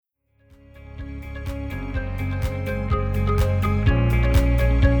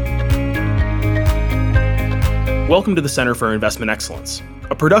Welcome to the Center for Investment Excellence,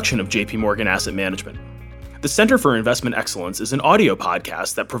 a production of JP Morgan Asset Management. The Center for Investment Excellence is an audio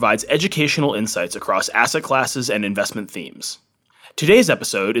podcast that provides educational insights across asset classes and investment themes. Today's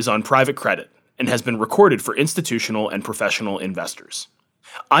episode is on private credit and has been recorded for institutional and professional investors.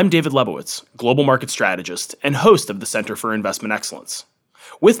 I'm David Lebowitz, Global Market Strategist and host of the Center for Investment Excellence.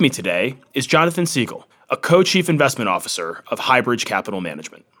 With me today is Jonathan Siegel, a Co-Chief Investment Officer of Highbridge Capital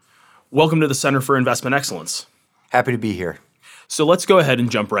Management. Welcome to the Center for Investment Excellence. Happy to be here. So let's go ahead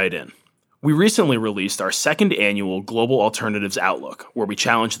and jump right in. We recently released our second annual Global Alternatives Outlook, where we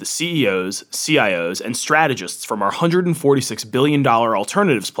challenge the CEOs, CIOs, and strategists from our $146 billion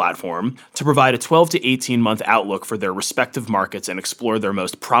alternatives platform to provide a 12 to 18-month outlook for their respective markets and explore their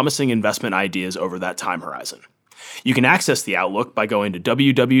most promising investment ideas over that time horizon. You can access the Outlook by going to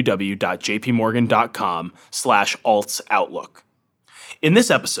www.jpmorgan.com/altsoutlook. In this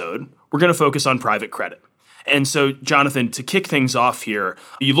episode, we're going to focus on private credit. And so, Jonathan, to kick things off here,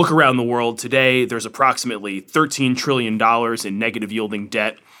 you look around the world today, there's approximately $13 trillion in negative yielding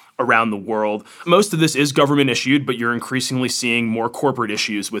debt around the world. Most of this is government issued, but you're increasingly seeing more corporate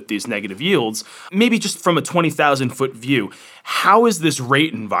issues with these negative yields. Maybe just from a 20,000-foot view, how is this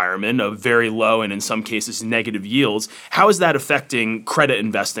rate environment of very low and in some cases negative yields, how is that affecting credit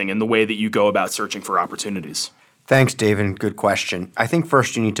investing and the way that you go about searching for opportunities? Thanks, David. Good question. I think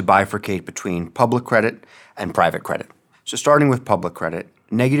first you need to bifurcate between public credit and private credit. So starting with public credit,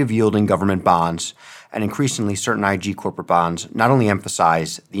 negative yielding government bonds and increasingly certain IG corporate bonds not only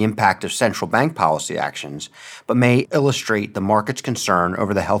emphasize the impact of central bank policy actions, but may illustrate the market's concern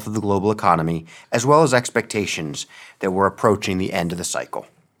over the health of the global economy, as well as expectations that we're approaching the end of the cycle.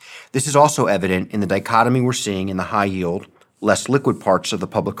 This is also evident in the dichotomy we're seeing in the high yield, less liquid parts of the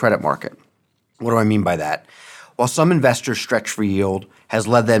public credit market. What do I mean by that? While some investors' stretch for yield has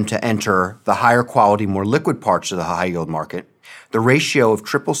led them to enter the higher quality, more liquid parts of the high yield market, the ratio of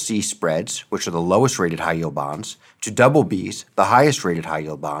CCC spreads, which are the lowest rated high yield bonds, to BBs, the highest rated high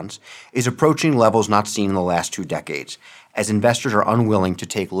yield bonds, is approaching levels not seen in the last 2 decades, as investors are unwilling to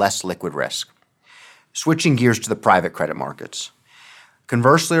take less liquid risk. Switching gears to the private credit markets.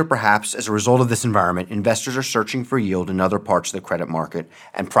 Conversely, or perhaps as a result of this environment, investors are searching for yield in other parts of the credit market,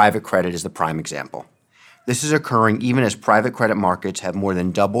 and private credit is the prime example. This is occurring even as private credit markets have more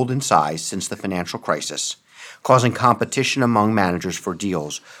than doubled in size since the financial crisis, causing competition among managers for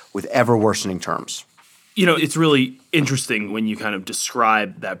deals with ever-worsening terms. You know, it's really interesting when you kind of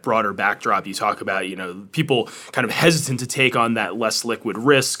describe that broader backdrop. You talk about, people kind of hesitant to take on that less liquid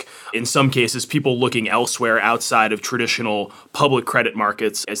risk. In some cases, people looking elsewhere outside of traditional public credit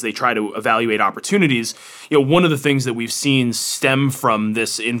markets as they try to evaluate opportunities. One of the things that we've seen stem from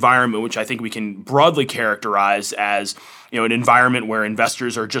this environment, which I think we can broadly characterize as an environment where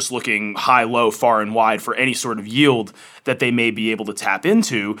investors are just looking high, low, far, and wide for any sort of yield that they may be able to tap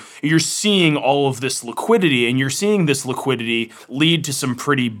into. You're seeing all of this liquidity, and you're seeing this liquidity lead to some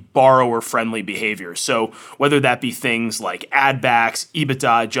pretty borrower-friendly behavior. So whether that be things like add-backs,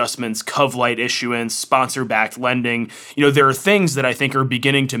 EBITDA adjustments, cov-lite issuance, sponsor-backed lending, there are things that I think are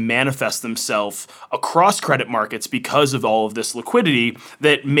beginning to manifest themselves across credit markets because of all of this liquidity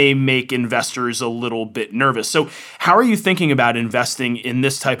that may make investors a little bit nervous. So how are you thinking about investing in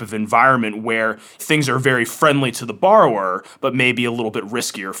this type of environment where things are very friendly to the borrower, but maybe a little bit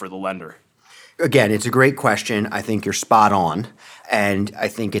riskier for the lender? Again, it's a great question. I think you're spot on, and I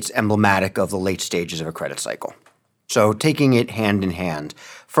think it's emblematic of the late stages of a credit cycle. So taking it hand in hand,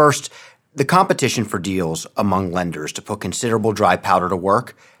 first, the competition for deals among lenders to put considerable dry powder to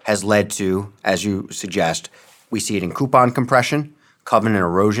work has led to, as you suggest, we see it in coupon compression, covenant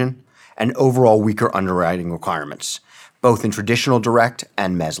erosion, and overall weaker underwriting requirements, both in traditional direct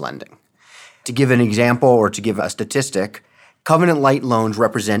and mezz lending. To give an example or to give a statistic, covenant-light loans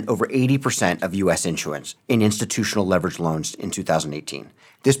represent over 80% of U.S. issuance in institutional leveraged loans in 2018.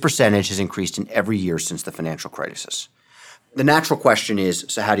 This percentage has increased in every year since the financial crisis. The natural question is,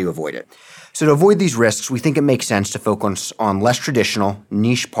 so how do you avoid it? So to avoid these risks, we think it makes sense to focus on less traditional,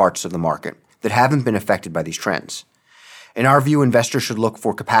 niche parts of the market that haven't been affected by these trends. In our view, investors should look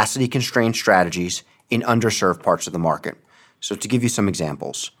for capacity-constrained strategies in underserved parts of the market. So to give you some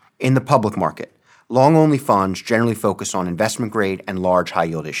examples, in the public market, long-only funds generally focus on investment-grade and large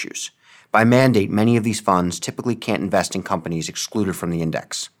high-yield issues. By mandate, many of these funds typically can't invest in companies excluded from the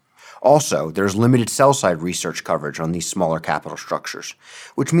index. Also, there's limited sell-side research coverage on these smaller capital structures,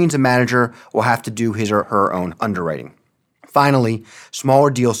 which means a manager will have to do his or her own underwriting. Finally, smaller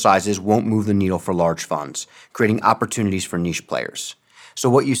deal sizes won't move the needle for large funds, creating opportunities for niche players. So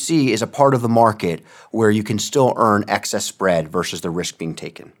what you see is a part of the market where you can still earn excess spread versus the risk being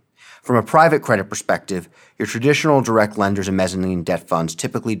taken. From a private credit perspective, your traditional direct lenders and mezzanine debt funds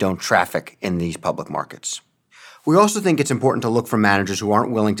typically don't traffic in these public markets. We also think it's important to look for managers who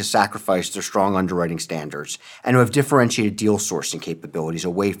aren't willing to sacrifice their strong underwriting standards and who have differentiated deal sourcing capabilities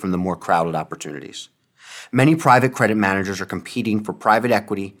away from the more crowded opportunities. Many private credit managers are competing for private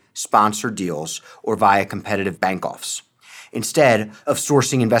equity, sponsored deals, or via competitive bank-offs, instead of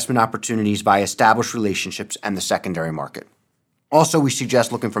sourcing investment opportunities via established relationships and the secondary market. Also, we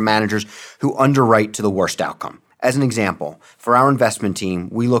suggest looking for managers who underwrite to the worst outcome. As an example, for our investment team,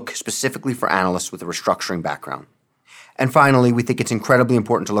 we look specifically for analysts with a restructuring background. And finally, we think it's incredibly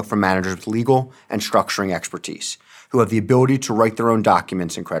important to look for managers with legal and structuring expertise, who have the ability to write their own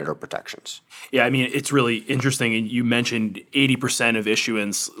documents and creditor protections. Yeah, I mean, it's really interesting. And you mentioned 80% of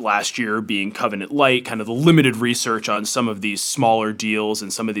issuance last year being covenant light, kind of the limited research on some of these smaller deals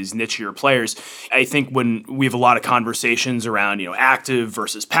and some of these nichier players. I think when we have a lot of conversations around, active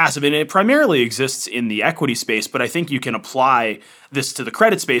versus passive, and it primarily exists in the equity space, but I think you can apply this to the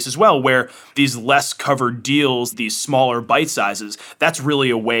credit space as well, where these less covered deals, these smaller bite sizes, that's really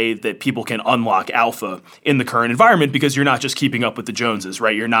a way that people can unlock alpha in the current environment because you're not just keeping up with the Joneses,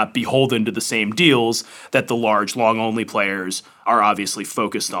 right? You're not beholden to the same deals that the large long-only players are obviously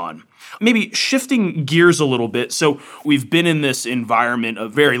focused on. Maybe shifting gears a little bit. So we've been in this environment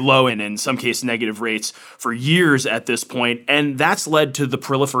of very low and in some cases negative rates for years at this point, and that's led to the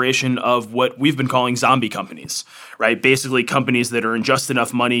proliferation of what we've been calling zombie companies, right? Basically companies that are in just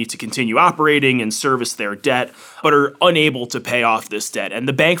enough money to continue operating and service their debt, but are unable to pay off this debt. And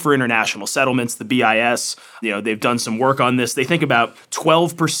the Bank for International Settlements, the BIS, they've done some work on this. They think about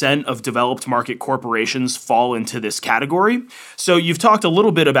 12% of developed market corporations fall into this category. So you've talked a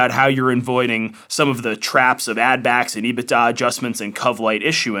little bit about how you're avoiding some of the traps of add backs and EBITDA adjustments and cov-lite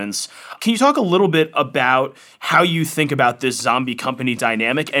issuance. Can you talk a little bit about how you think about this zombie company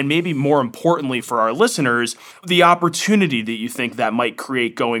dynamic and maybe more importantly for our listeners, the opportunity that you think that might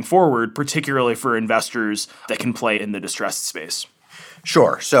create going forward, particularly for investors that can play in the distressed space?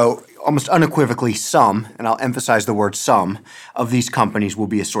 Sure. So almost unequivocally, some, and I'll emphasize the word some, of these companies will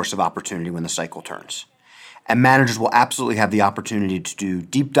be a source of opportunity when the cycle turns. And managers will absolutely have the opportunity to do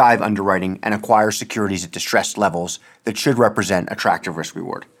deep dive underwriting and acquire securities at distressed levels that should represent attractive risk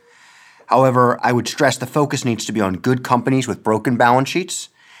reward. However, I would stress the focus needs to be on good companies with broken balance sheets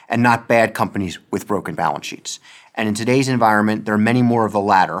and not bad companies with broken balance sheets. And in today's environment, there are many more of the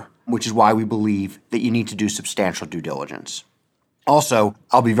latter, which is why we believe that you need to do substantial due diligence. Also,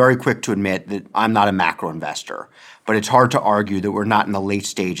 I'll be very quick to admit that I'm not a macro investor, but it's hard to argue that we're not in the late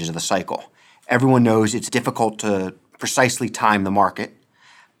stages of the cycle. Everyone knows it's difficult to precisely time the market,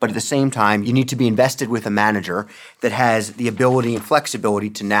 but at the same time, you need to be invested with a manager that has the ability and flexibility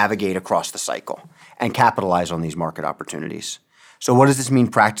to navigate across the cycle and capitalize on these market opportunities. So what does this mean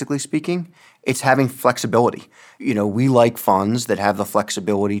practically speaking? It's having flexibility. We like funds that have the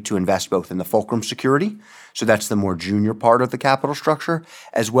flexibility to invest both in the fulcrum security, so that's the more junior part of the capital structure,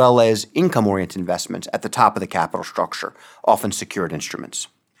 as well as income-oriented investments at the top of the capital structure, often secured instruments.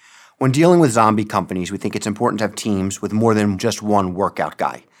 When dealing with zombie companies, we think it's important to have teams with more than just one workout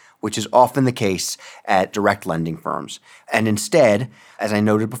guy, which is often the case at direct lending firms, and instead, as I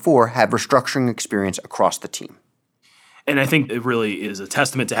noted before, have restructuring experience across the team. And I think it really is a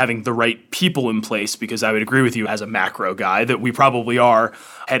testament to having the right people in place, because I would agree with you as a macro guy that we probably are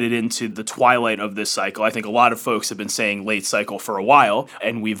headed into the twilight of this cycle. I think a lot of folks have been saying late cycle for a while,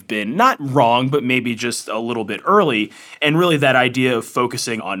 and we've been not wrong, but maybe just a little bit early. And really that idea of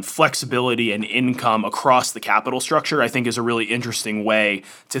focusing on flexibility and income across the capital structure, I think is a really interesting way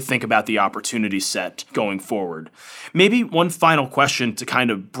to think about the opportunity set going forward. Maybe one final question to kind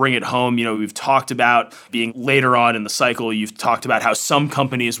of bring it home. We've talked about being later on in the cycle. You've talked about how some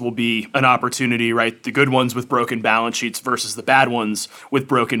companies will be an opportunity, right? The good ones with broken balance sheets versus the bad ones with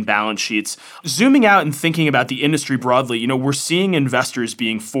broken balance sheets. Zooming out and thinking about the industry broadly, we're seeing investors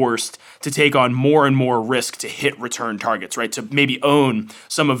being forced to take on more and more risk to hit return targets, right? To maybe own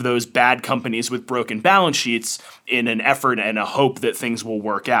some of those bad companies with broken balance sheets in an effort and a hope that things will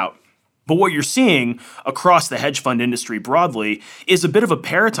work out. But what you're seeing across the hedge fund industry broadly is a bit of a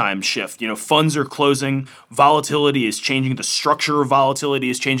paradigm shift. Funds are closing, volatility is changing, the structure of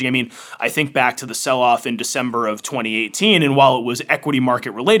volatility is changing. I think back to the sell-off in December of 2018, and while it was equity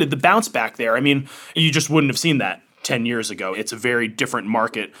market related, the bounce back there, you just wouldn't have seen that 10 years ago. It's a very different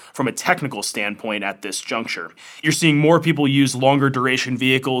market from a technical standpoint at this juncture. You're seeing more people use longer duration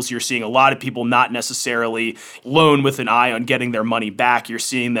vehicles. You're seeing a lot of people not necessarily loan with an eye on getting their money back. You're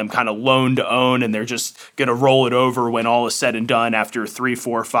seeing them kind of loan to own, and they're just going to roll it over when all is said and done after 3,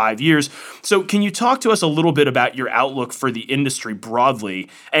 4, 5 years. So can you talk to us a little bit about your outlook for the industry broadly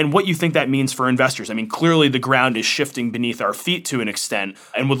and what you think that means for investors? I mean, clearly the ground is shifting beneath our feet to an extent,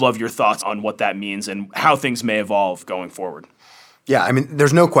 and would love your thoughts on what that means and how things may evolve going forward. Yeah, I mean,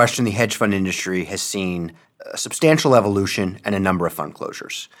 there's no question the hedge fund industry has seen a substantial evolution and a number of fund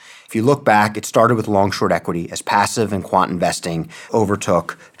closures. If you look back, it started with long-short equity as passive and quant investing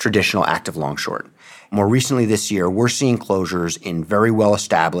overtook traditional active long-short. More recently this year, we're seeing closures in very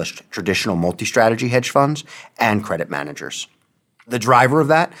well-established traditional multi-strategy hedge funds and credit managers. The driver of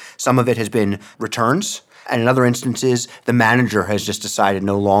that, some of it has been returns, and in other instances, the manager has just decided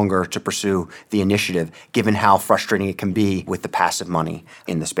no longer to pursue the initiative, given how frustrating it can be with the passive money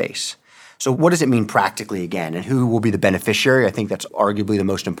in the space. So what does it mean practically again, and who will be the beneficiary? I think that's arguably the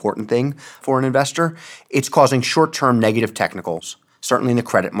most important thing for an investor. It's causing short-term negative technicals, certainly in the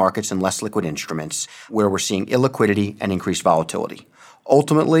credit markets and less liquid instruments, where we're seeing illiquidity and increased volatility.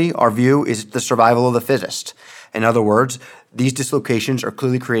 Ultimately, our view is the survival of the fittest. In other words, these dislocations are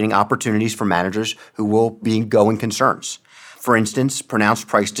clearly creating opportunities for managers who will be going concerns. For instance, pronounced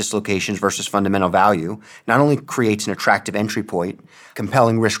price dislocations versus fundamental value not only creates an attractive entry point,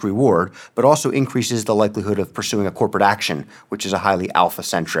 compelling risk-reward, but also increases the likelihood of pursuing a corporate action, which is a highly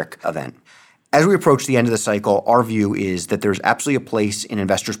alpha-centric event. As we approach the end of the cycle, our view is that there's absolutely a place in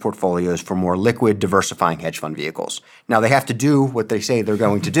investors' portfolios for more liquid, diversifying hedge fund vehicles. Now, they have to do what they say they're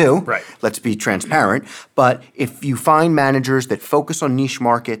going to do. Right. Let's be transparent. But if you find managers that focus on niche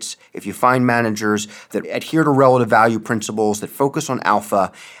markets, if you find managers that adhere to relative value principles, that focus on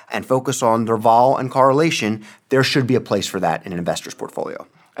alpha and focus on their vol and correlation, there should be a place for that in an investor's portfolio.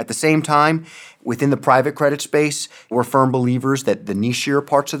 At the same time, within the private credit space, we're firm believers that the nichier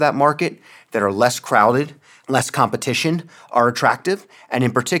parts of that market that are less crowded, less competition are attractive. And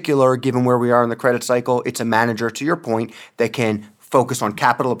in particular, given where we are in the credit cycle, it's a manager, to your point, that can focus on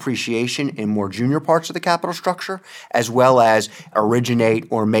capital appreciation in more junior parts of the capital structure, as well as originate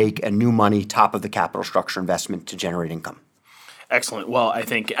or make a new money top of the capital structure investment to generate income. Excellent. Well, I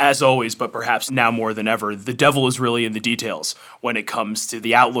think as always, but perhaps now more than ever, the devil is really in the details when it comes to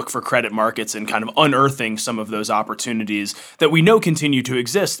the outlook for credit markets and kind of unearthing some of those opportunities that we know continue to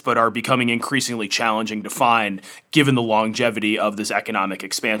exist, but are becoming increasingly challenging to find given the longevity of this economic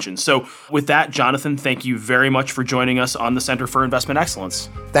expansion. So with that, Jonathan, thank you very much for joining us on the Center for Investment Excellence.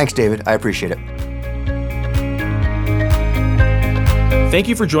 Thanks, David. I appreciate it. Thank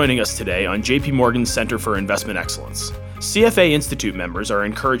you for joining us today on JP Morgan's Center for Investment Excellence. CFA Institute members are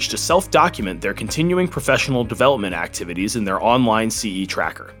encouraged to self-document their continuing professional development activities in their online CE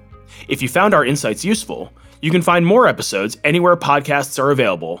tracker. If you found our insights useful, you can find more episodes anywhere podcasts are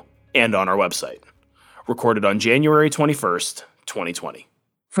available and on our website. Recorded on January 21st, 2020.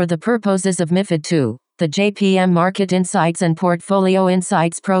 For the purposes of MiFID II, the JPM Market Insights and Portfolio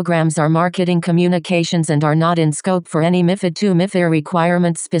Insights programs are marketing communications and are not in scope for any MiFID II MiFIR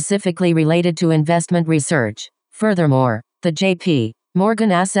requirements specifically related to investment research. Furthermore, the J.P.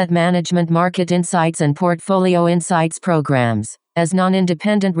 Morgan Asset Management Market Insights and Portfolio Insights programs, as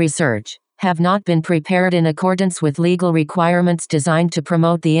non-independent research, have not been prepared in accordance with legal requirements designed to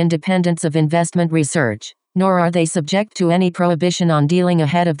promote the independence of investment research, nor are they subject to any prohibition on dealing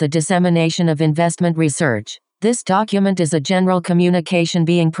ahead of the dissemination of investment research. This document is a general communication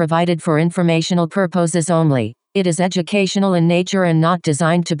being provided for informational purposes only. It is educational in nature and not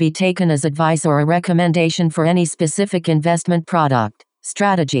designed to be taken as advice or a recommendation for any specific investment product,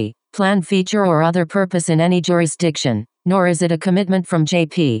 strategy, plan, feature, or other purpose in any jurisdiction, nor is it a commitment from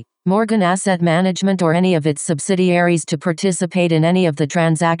J.P. Morgan Asset Management or any of its subsidiaries to participate in any of the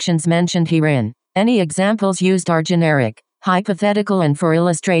transactions mentioned herein. Any examples used are generic, hypothetical, and for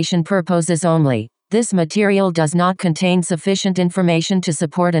illustration purposes only. This material does not contain sufficient information to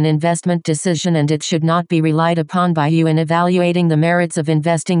support an investment decision, and it should not be relied upon by you in evaluating the merits of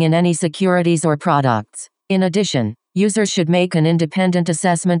investing in any securities or products. In addition, users should make an independent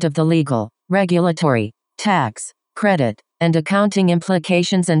assessment of the legal, regulatory, tax, credit, and accounting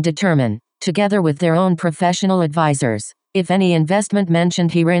implications and determine, together with their own professional advisors, if any investment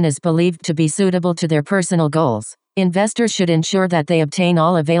mentioned herein is believed to be suitable to their personal goals. Investors should ensure that they obtain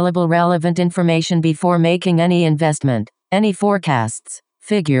all available relevant information before making any investment. Any forecasts,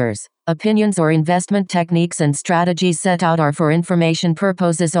 figures, opinions, or investment techniques and strategies set out are for information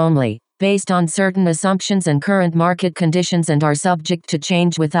purposes only, based on certain assumptions and current market conditions, and are subject to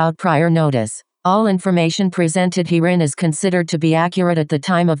change without prior notice. All information presented herein is considered to be accurate at the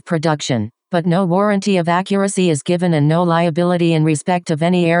time of production, but no warranty of accuracy is given and no liability in respect of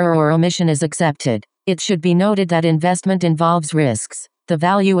any error or omission is accepted. It should be noted that investment involves risks. The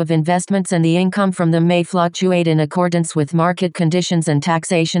value of investments and the income from them may fluctuate in accordance with market conditions and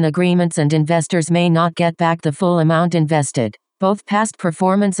taxation agreements, and investors may not get back the full amount invested. Both past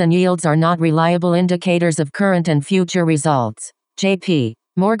performance and yields are not reliable indicators of current and future results. J.P.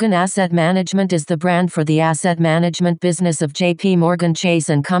 Morgan Asset Management is the brand for the asset management business of J.P. Morgan Chase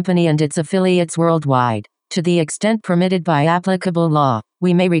 & Company and its affiliates worldwide. To the extent permitted by applicable law,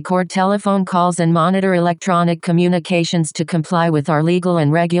 we may record telephone calls and monitor electronic communications to comply with our legal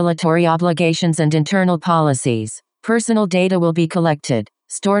and regulatory obligations and internal policies. Personal data will be collected,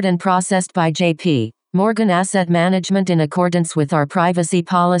 stored and processed by J.P. Morgan Asset Management in accordance with our privacy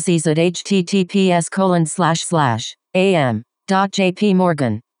policies at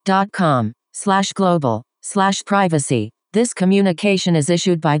https://am.jpmorgan.com/global/privacy. This communication is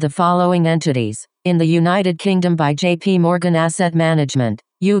issued by the following entities. In the United Kingdom by J.P. Morgan Asset Management,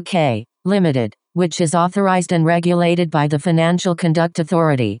 UK, Limited, which is authorized and regulated by the Financial Conduct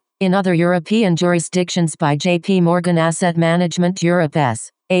Authority. In other European jurisdictions by J.P. Morgan Asset Management Europe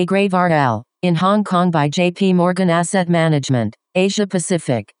S.A. Grave RL. In Hong Kong by J.P. Morgan Asset Management, Asia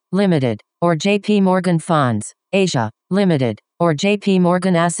Pacific, Limited, or J.P. Morgan Funds, Asia, Limited, or J.P.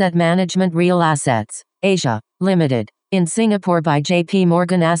 Morgan Asset Management Real Assets, Asia, Limited. In Singapore by J.P.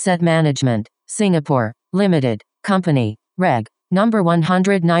 Morgan Asset Management, Singapore, Limited, Company, Reg. Number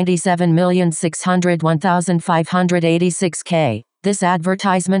 197,601,586K. This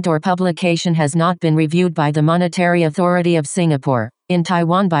advertisement or publication has not been reviewed by the Monetary Authority of Singapore. In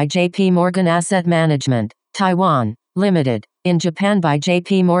Taiwan by J.P. Morgan Asset Management, Taiwan, Limited. In Japan by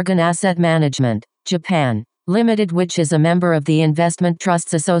J.P. Morgan Asset Management, Japan, Limited, which is a member of the Investment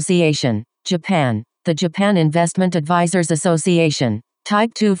Trusts Association, Japan, the Japan Investment Advisors Association,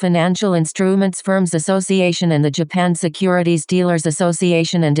 Type 2 Financial Instruments Firms Association and the Japan Securities Dealers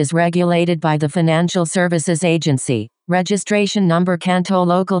Association, and is regulated by the Financial Services Agency. Registration number Kanto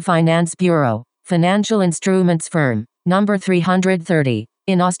Local Finance Bureau, Financial Instruments Firm, number 330.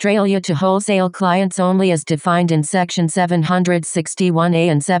 In Australia to wholesale clients only as defined in Section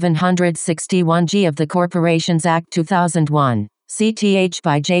 761A and 761G of the Corporations Act 2001. CTH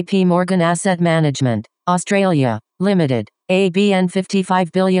by J.P. Morgan Asset Management, Australia, Limited. ABN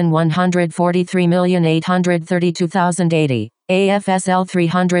 55,143,832,080, AFSL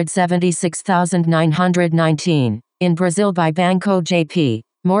 376,919. In Brazil by Banco J.P.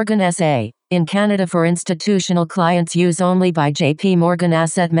 Morgan S.A. In Canada for institutional clients use only by J.P. Morgan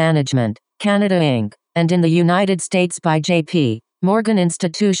Asset Management, Canada Inc. And in the United States by J.P. Morgan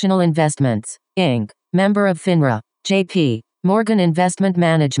Institutional Investments, Inc. Member of FINRA, J.P. Morgan Investment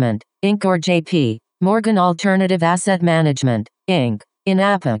Management, Inc. or J.P. Morgan Alternative Asset Management, Inc. In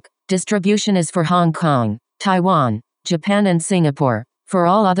APAC, distribution is for Hong Kong, Taiwan, Japan and Singapore. For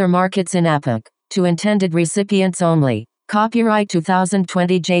all other markets in APAC, to intended recipients only. Copyright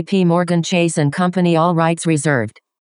 2020 J.P. Morgan Chase & Company, all rights reserved.